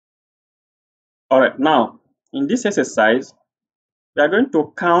All right, now in this exercise, we are going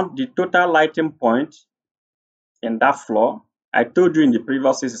to count the total lighting points in that floor. I told you in the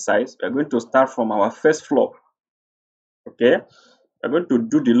previous exercise, we are going to start from our first floor. Okay, we're going to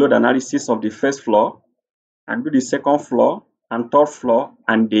do the load analysis of the first floor and do the second floor and third floor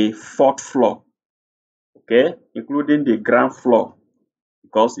and the fourth floor. Okay, including the ground floor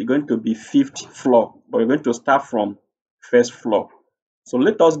because it's going to be fifth floor, but we're going to start from first floor. So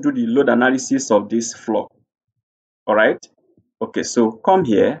let us do the load analysis of this floor. All right. Okay, so come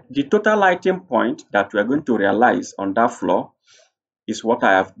here. The total lighting point that we are going to realize on that floor is what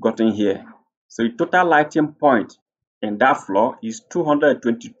I have gotten here. So the total lighting point in that floor is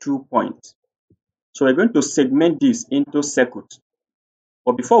 222 points. So we're going to segment this into circuits.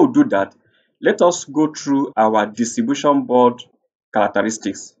 But before we do that, let us go through our distribution board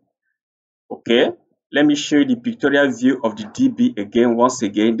characteristics. Okay, let me show you the pictorial view of the DB again. Once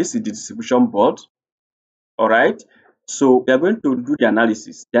again, this is the distribution board. All right, so we are going to do the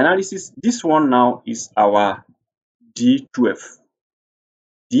analysis. The analysis, this one now is our D12.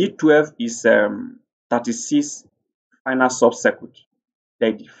 D12 is 36 final sub-circuit.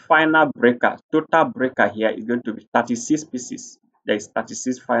 The final breaker, total breaker here is going to be 36 pieces. There is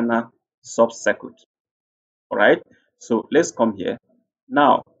 36 final sub-circuit. All right, so let's come here.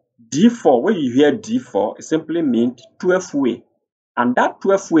 Now, D4, when you hear D4, it simply means 12 way. And that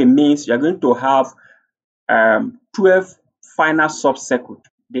 12 way means you're going to have 12 final sub-circuit.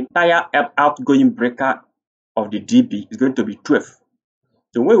 The entire outgoing breaker of the DB is going to be 12.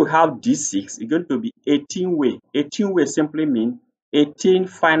 So when we have D6, it's going to be 18 way. 18 way simply means 18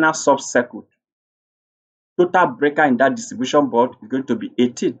 final sub-circuit. Total breaker in that distribution board is going to be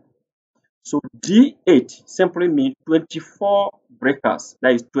 18. So D8 simply means 24 breakers.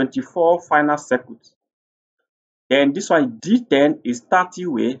 That is 24 final circuits. Then this one D10 is 30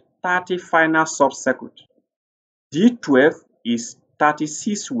 way, 30 final sub-circuit. D12 is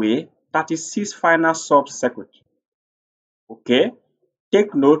 36 way, 36 final sub-circuit. Okay,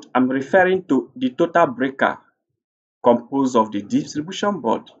 take note, I'm referring to the total breaker composed of the distribution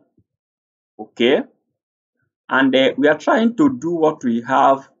board. Okay, and we are trying to do what we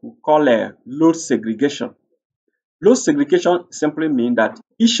call a load segregation. Load segregation simply means that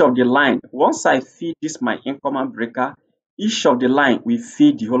each of the line, once I feed this my incoming breaker, each of the line will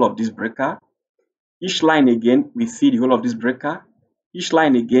feed the whole of this breaker. Each line again will feed the whole of this breaker. Each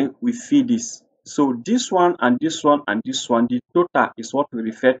line again will feed this. So this one and this one and this one, the total is what we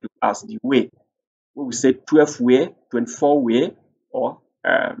refer to as the way. When we say 12 way, 24 way, or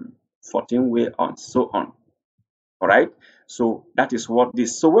 14 way, and so on. All right. So that is what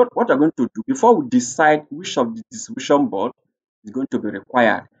this. So what we're going to do before we decide which of the distribution board is going to be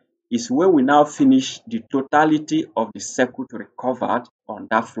required is when we now finish the totality of the circuit recovered on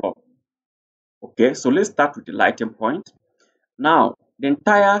that floor. Okay, so let's start with the lighting point. Now, the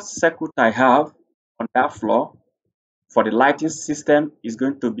entire circuit I have on that floor for the lighting system is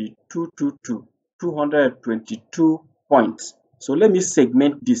going to be 222 points. So let me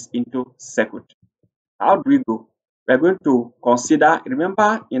segment this into circuit. How do we go? We're going to consider,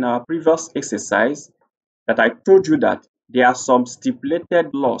 remember in our previous exercise that I told you that there are some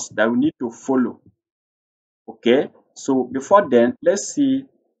stipulated laws that we need to follow. Okay, so before then, let's see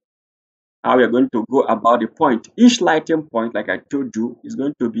how we are going to go about the point. Each lighting point, like I told you, is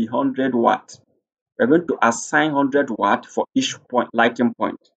going to be 100 watt. We're going to assign 100 watt for each lighting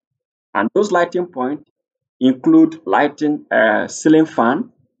point. And those lighting points include lighting ceiling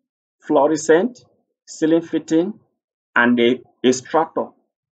fan, fluorescent, ceiling fitting, and the extractor.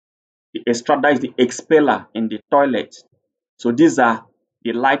 The extractor is the expeller in the toilet. So these are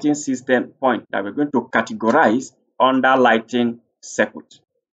the lighting system point that we're going to categorize under lighting circuit.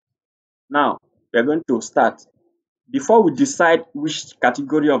 Now, we're going to start. Before we decide which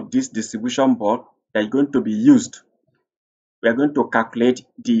category of this distribution board that is going to be used, we are going to calculate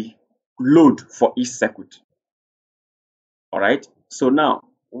the load for each circuit. All right. So now,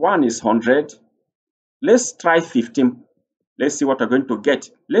 one is 100. Let's try 15. Let's see what we're going to get.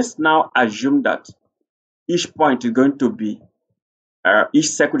 Let's now assume that each point is going to be, each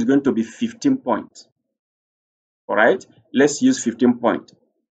circuit is going to be 15 points. All right. Let's use 15 points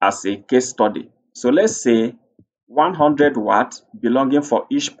as a case study. So let's say 100 watts belonging for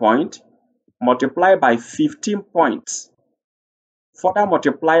each point multiplied by 15 points. Further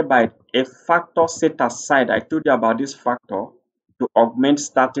multiplied by a factor set aside. I told you about this factor to augment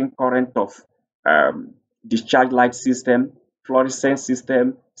starting current of discharge light system, fluorescent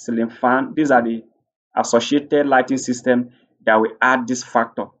system, ceiling fan. These are the associated lighting system that will add this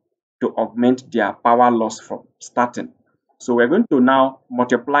factor to augment their power loss from starting. So we're going to now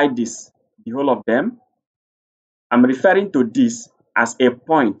multiply this the whole of them. I'm referring to this as a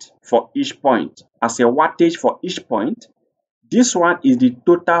point for each point, as a wattage for each point. This one is the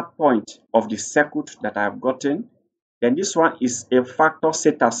total point of the circuit that I've gotten. Then this one is a factor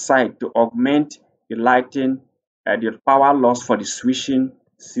set aside to augment the lighting, the power loss for the switching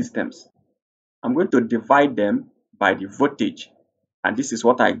systems. I'm going to divide them by the voltage, and this is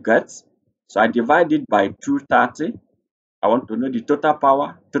what I get. So I divide it by 230. I want to know the total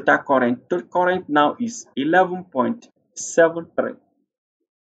power, total current. Total current now is 11.73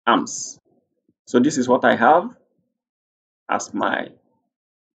 amps. So this is what I have as my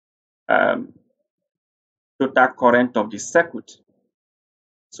um, total current of the circuit.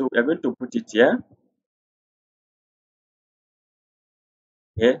 So we are going to put it here.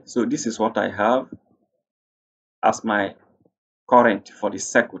 Okay, so this is what I have as my current for the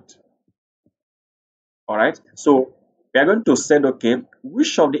circuit. All right, so we are going to say, okay,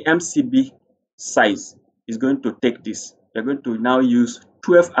 which of the MCB size is going to take this? We are going to now use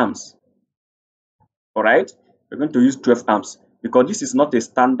 12 amps. All right, we're going to use 12 amps because this is not a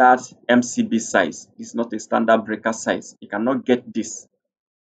standard MCB size. This is not a standard breaker size. You cannot get this,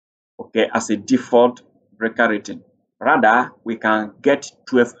 okay, as a default breaker rating. Rather, we can get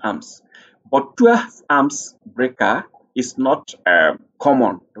 12 amps. But 12 amps breaker is not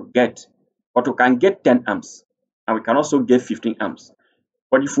common to get. But we can get 10 amps and we can also get 15 amps.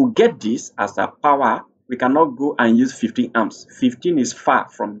 But if we get this as a power, we cannot go and use 15 amps. 15 is far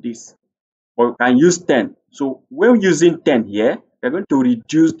from this. But we can use 10. So when using 10 here, we're going to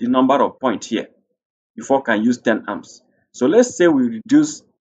reduce the number of points here before we can use 10 amps. So let's say we reduce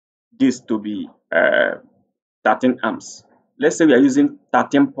this to be 13 amps. Let's say we are using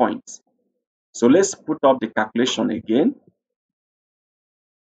 13 points. So let's put up the calculation again.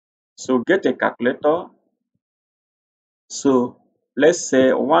 So get a calculator. So let's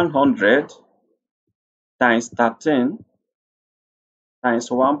say 100 times 13 times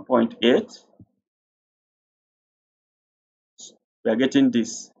 1.8. We are getting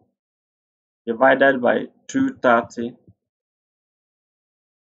this divided by 230.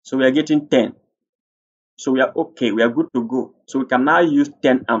 So we are getting 10. So we are okay, we are good to go. So we can now use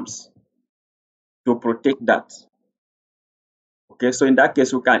 10 amps to protect that. Okay, so in that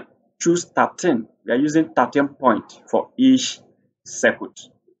case, we can choose 13. We are using 13 points for each circuit.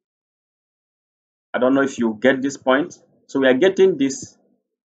 I don't know if you get this point. So we are getting this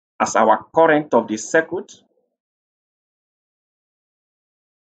as our current of the circuit.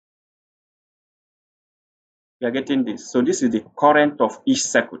 We are getting this. So this is the current of each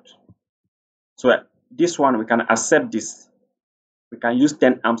circuit. So this one, we can accept this. We can use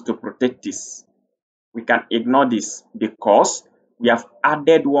 10 amps to protect this. We can ignore this because we have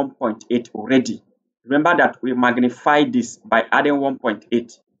added 1.8 already. Remember that we magnify this by adding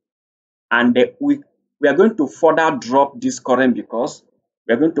 1.8, and we are going to further drop this current because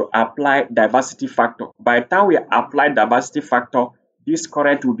we are going to apply diversity factor. By the time we apply diversity factor, this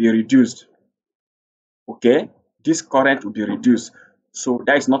current will be reduced. Okay, this current will be reduced. So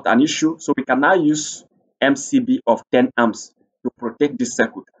that is not an issue. So we can now use MCB of 10 amps to protect this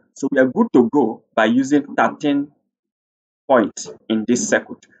circuit. So we are good to go by using 13 points in this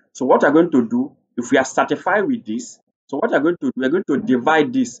circuit. So what we're going to do, if we are satisfied with this, so what we're going to do, we're going to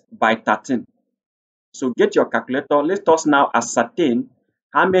divide this by 13. So get your calculator. Let us now ascertain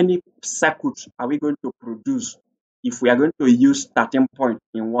how many circuits are we going to produce if we are going to use 13 points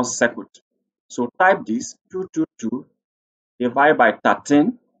in one circuit. So type this 222 divided by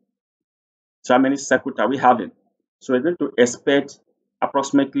 13. So how many circuits are we having? So we're going to expect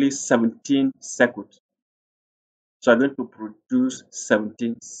approximately 17 circuits. So I'm going to produce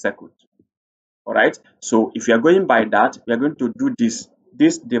 17 circuits. All right. So if you are going by that, we are going to do this.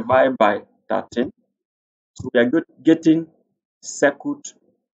 This divided by 13. So we are getting circuit,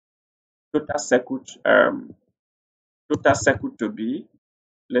 total circuit to be,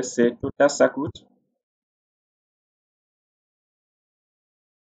 let's say total circuit.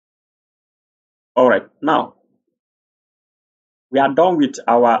 All right. Now we are done with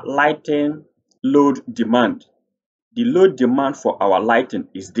our lighting load demand. The load demand for our lighting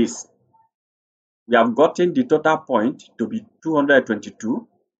is this. We have gotten the total point to be 222.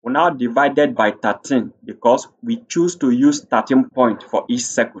 We now divided by 13 because we choose to use 13 points for each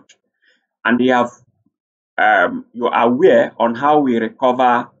circuit. And they have you are aware on how we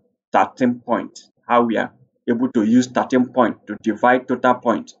recover 13 points, how we are able to use 13 points to divide total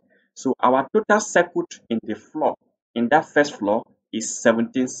points. So our total circuit in the floor, in that first floor, is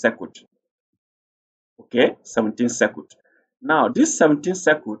 17 circuit. Okay, 17 circuit. Now this 17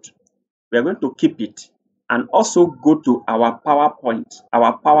 circuit, we are going to keep it and also go to our power point,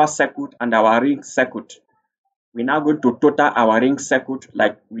 our power circuit and our ring circuit. We're now going to total our ring circuit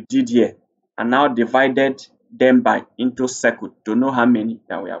like we did here and now divided them by into circuit to know how many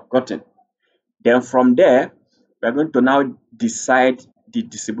that we have gotten. Then from there, we're going to now decide the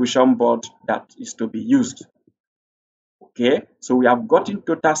distribution board that is to be used. Okay, so we have gotten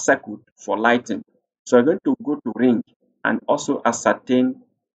total circuit for lighting. So we're going to go to ring and also ascertain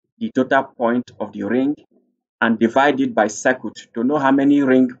the total point of the ring and divide it by circuit to know how many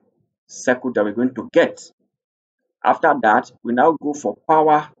ring circuit that we're going to get. After that, we now go for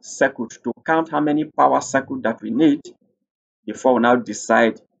power circuit to count how many power circuit that we need before we now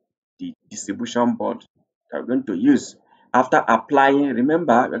decide the distribution board that we're going to use. After applying,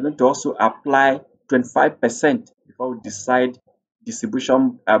 remember, we're going to also apply 25% before we decide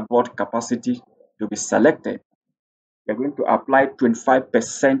distribution board capacity to be selected. We're going to apply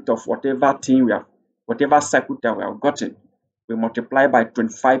 25% of whatever thing we have, whatever circuit that we have gotten. We multiply by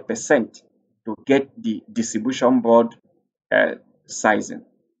 25% to get the distribution board sizing.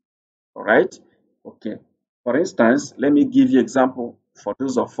 All right. Okay. For instance, let me give you example for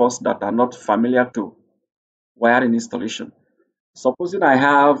those of us that are not familiar to wiring installation. Supposing I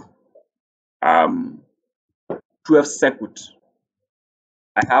have 12 circuit.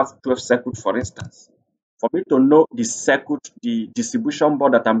 I have 12 circuit, for instance. For me to know the circuit, the distribution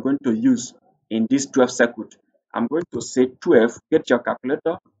board that I'm going to use in this 12 circuit, I'm going to say 12, get your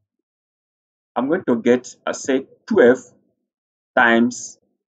calculator. I'm going to get, say 12 times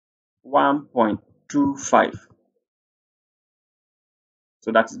 1.25.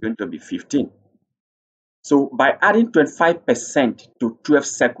 So that is going to be 15. So by adding 25% to 12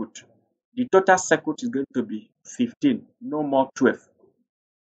 circuit, the total circuit is going to be 15, no more 12.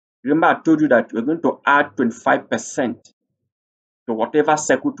 Remember, I told you that we're going to add 25% to whatever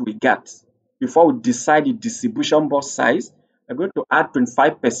circuit we get. Before we decide the distribution board size, we're going to add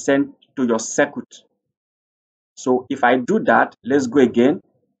 25% to your circuit. So if I do that, let's go again.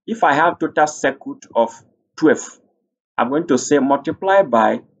 If I have total circuit of 12, I'm going to say multiply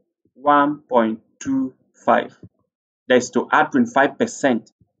by 1.25. That is to add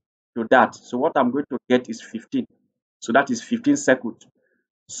 25% to that. So what I'm going to get is 15. So that is 15 circuit.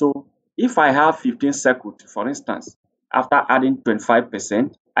 So if I have 15 circuit, for instance, after adding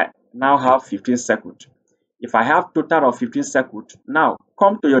 25%, I now have 15 circuit. If I have total of 15 circuit, now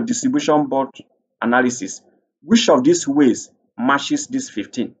come to your distribution board analysis. Which of these ways matches this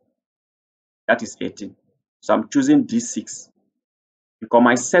 15? That is 18. So I'm choosing D6 because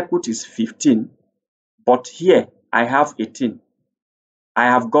my circuit is 15, but here I have 18. I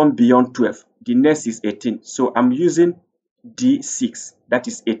have gone beyond 12. The next is 18. So I'm using D6, that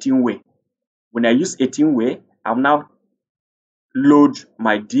is 18 way. When I use 18 way, I'll now load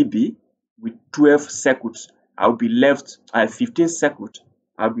my DB with 12 circuits. I'll be left, 15 circuits.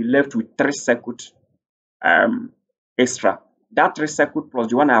 I'll be left with 3 circuits extra. That 3 circuit plus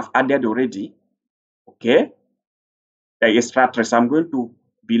the one I've added already, okay, the extra 3. So I'm going to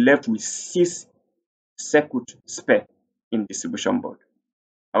be left with 6 circuit spare in distribution board.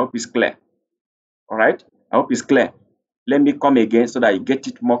 I hope it's clear. All right. I hope it's clear. Let me come again so that you get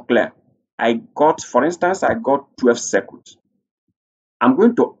it more clear. I got, for instance, I got 12 circuits. I'm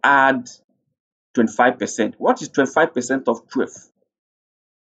going to add 25%. What is 25% of 12?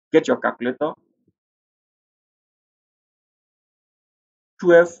 Get your calculator.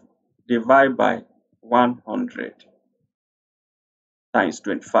 12 divided by 100 times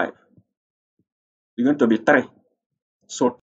 25. It's going to be 3. So